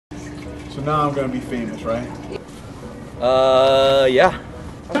So now I'm gonna be famous, right? Yeah.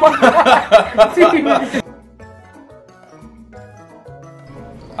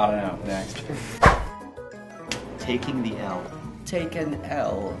 I don't know. Next. Taking the L. Take an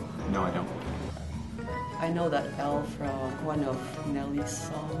L. No, I don't. I know that L from one of Nelly's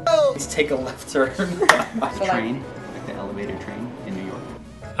songs. Let's take a left turn. Train, like the elevator train in New York.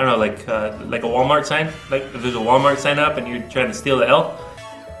 I don't know, like a Walmart sign. Like if there's a Walmart sign up and you're trying to steal the L.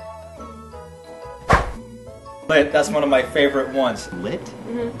 Lit. That's one of my favorite ones. Lit?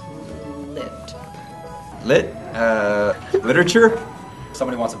 Mm-hmm. Lit. Lit? Literature?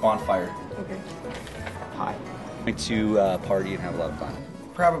 Somebody wants a bonfire. Okay. Hi. Going to party and have a lot of fun.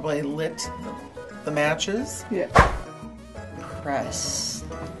 Probably lit the matches. Yeah. Press.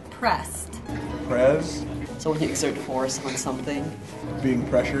 Pressed. Prez, So when you exert force on something. being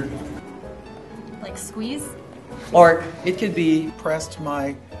pressured. Like squeeze. Or it could be Pressed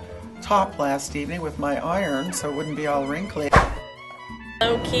my top last evening with my iron so it wouldn't be all wrinkly.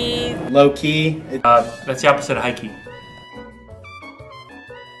 Low key. Low key. That's the opposite of high key.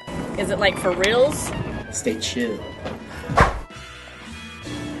 Is it like for reals? Stay chill.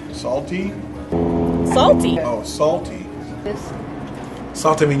 Salty. Salty. Oh, salty. This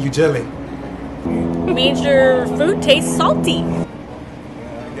Salty mean you jelly. means your food tastes salty.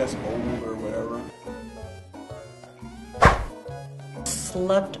 Yeah, I guess old or whatever.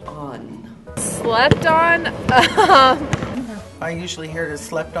 slept on. Slept on? I usually hear it as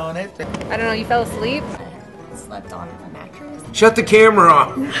slept on it. I don't know, you fell asleep? Slept on a mattress. Shut the camera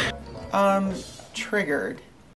off. Triggered.